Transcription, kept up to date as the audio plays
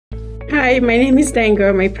Hi, my name is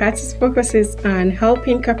Dango. My practice focuses on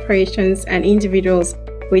helping corporations and individuals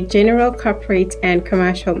with general corporate and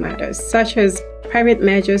commercial matters, such as private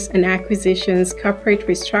mergers and acquisitions, corporate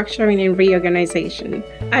restructuring and reorganization.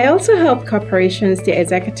 I also help corporations, their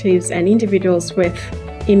executives, and individuals with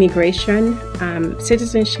immigration,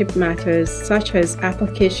 citizenship matters, such as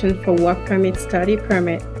application for work permit, study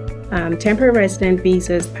permit, temporary resident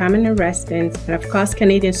visas, permanent residence, and of course,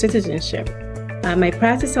 Canadian citizenship. My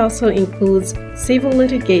practice also includes civil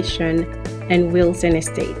litigation and wills and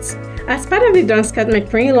estates. As part of the Don Scott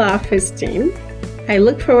McCranie Law Office team, I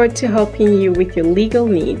look forward to helping you with your legal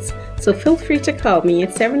needs, so feel free to call me at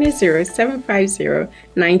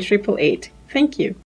 780-750-9888. Thank you.